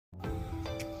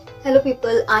Hello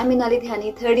people, I'm Minali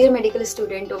Dhyani, third year medical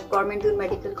student of Doon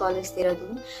Medical College,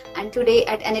 Dehradun, and today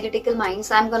at Analytical Minds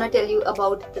I'm gonna tell you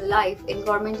about the life in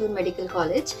Doon Medical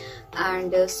College,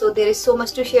 and so there is so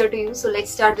much to share to you, so let's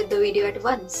start with the video at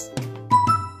once.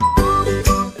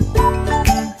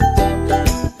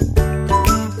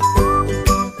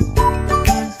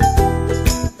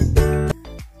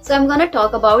 So I'm gonna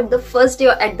talk about the first day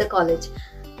at the college.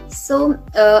 So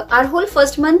our whole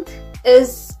first month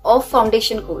is of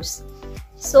foundation course.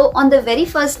 So on the very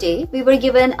first day we were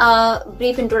given a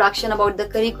brief introduction about the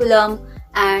curriculum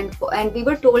and we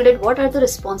were told that what are the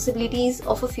responsibilities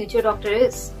of a future doctor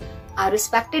is. Our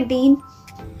respected dean,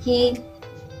 he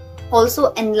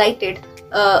also enlightened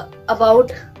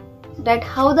about that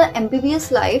how the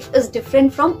MBBS life is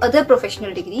different from other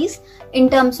professional degrees in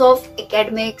terms of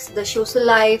academics, the social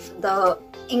life, the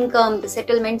income, the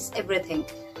settlements, everything.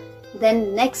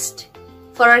 Then next,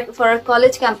 for our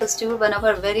college campus tour, one of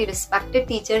our very respected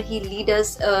teacher, he lead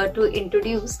us to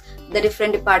introduce the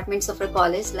different departments of our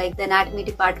college, like the anatomy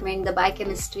department, the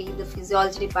biochemistry, the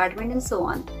physiology department, and so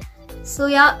on. So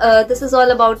yeah, this is all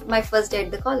about my first day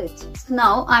at the college. So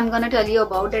now I'm gonna tell you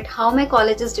about it, how my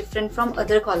college is different from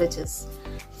other colleges.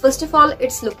 First of all,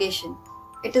 its location.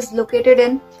 It is located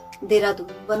in Dehradun,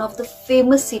 one of the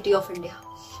famous city of India.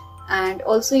 And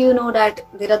also you know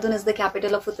that Dehradun is the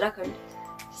capital of Uttarakhand.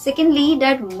 Secondly,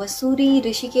 that Mussoorie,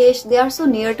 Rishikesh, they are so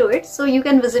near to it, so you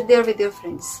can visit there with your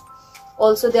friends.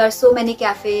 Also, there are so many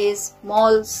cafes,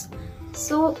 malls,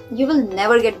 so you will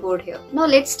never get bored here. Now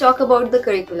let's talk about the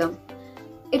curriculum.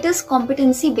 It is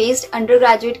competency-based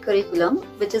undergraduate curriculum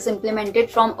which is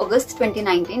implemented from August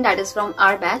 2019, that is from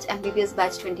our batch, MBBS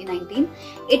batch 2019.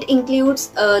 It includes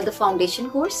the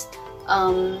foundation course,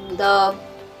 the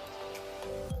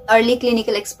early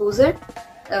clinical exposure,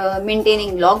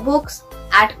 maintaining logbooks,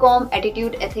 AdCom,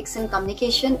 attitude, ethics and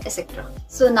communication, etc.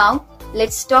 So now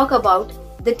let's talk about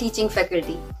the teaching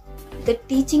faculty. The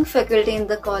teaching faculty in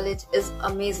the college is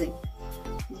amazing.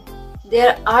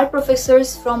 There are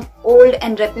professors from old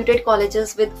and reputed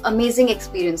colleges with amazing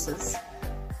experiences.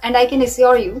 And I can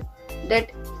assure you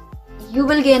that you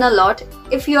will gain a lot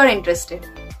if you are interested.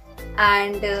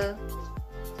 And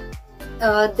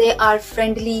they are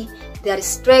friendly, they are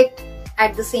strict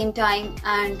at the same time,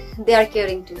 and they are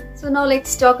caring too. So now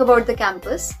let's talk about the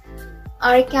campus.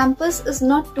 Our campus is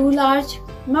not too large,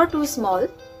 not too small.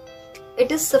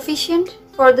 It is sufficient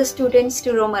for the students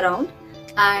to roam around,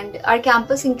 and our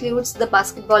campus includes the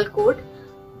basketball court,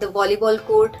 the volleyball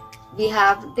court. We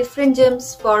have different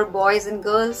gyms for boys and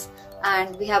girls,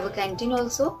 and we have a canteen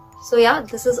also. So yeah,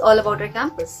 this is all about our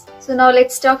campus. So now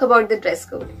let's talk about the dress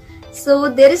code. So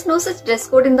there is no such dress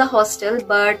code in the hostel,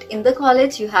 but in the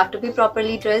college you have to be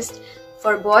properly dressed.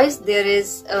 For boys there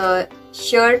is a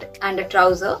shirt and a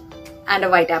trouser and a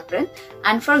white apron,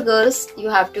 and for girls you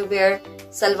have to wear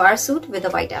salwar suit with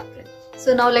a white apron.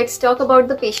 So now let's talk about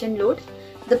the patient load.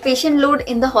 The patient load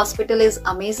in the hospital is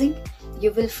amazing.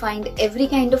 You will find every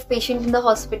kind of patient in the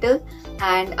hospital,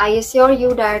 and I assure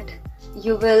you that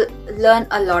you will learn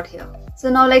a lot here. So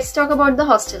now let's talk about the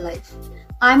hostel life.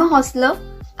 I'm a hosteler,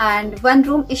 and one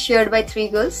room is shared by 3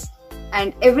 girls,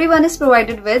 and everyone is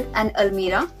provided with an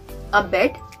almirah, a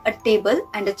bed, a table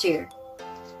and a chair.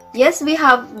 Yes, we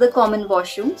have the common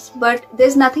washrooms, but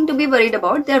there's nothing to be worried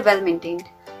about, they're well maintained.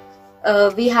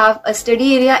 We have a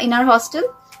study area in our hostel,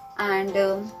 and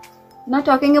now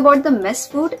talking about the mess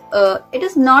food, it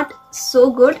is not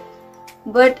so good,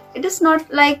 but it is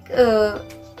not like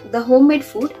the homemade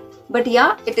food, but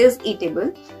yeah, it is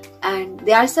eatable. And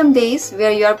there are some days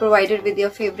where you are provided with your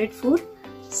favorite food.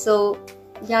 So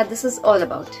yeah, this is all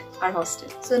about our hostel.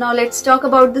 So now let's talk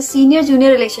about the senior-junior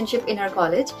relationship in our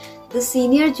college. The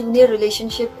senior-junior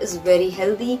relationship is very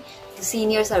healthy. The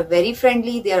seniors are very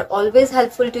friendly. They are always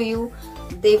helpful to you.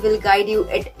 They will guide you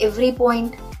at every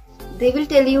point. They will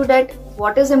tell you that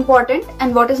what is important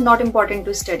and what is not important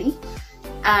to study.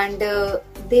 And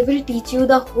they will teach you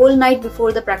the whole night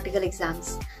before the practical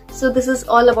exams. So this is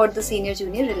all about the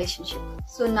senior-junior relationship.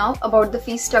 So now about the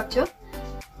fee structure.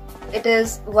 It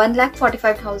is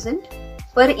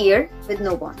 1,45,000 per year with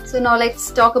no bond. So now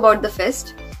let's talk about the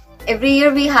fest. Every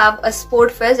year we have a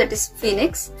sport fest, that is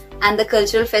Phoenix, and the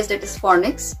cultural fest, that is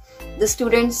Fornix. The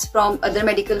students from other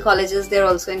medical colleges, they are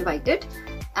also invited,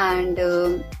 and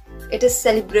it is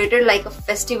celebrated like a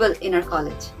festival in our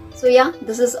college. So yeah,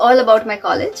 this is all about my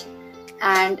college.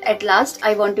 And at last,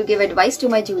 I want to give advice to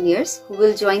my juniors who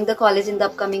will join the college in the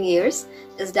upcoming years,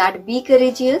 is that be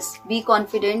courageous, be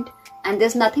confident, and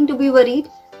there's nothing to be worried.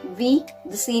 We,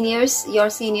 the seniors,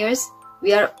 your seniors,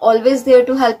 we are always there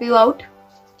to help you out.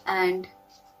 And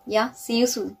yeah, see you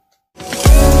soon.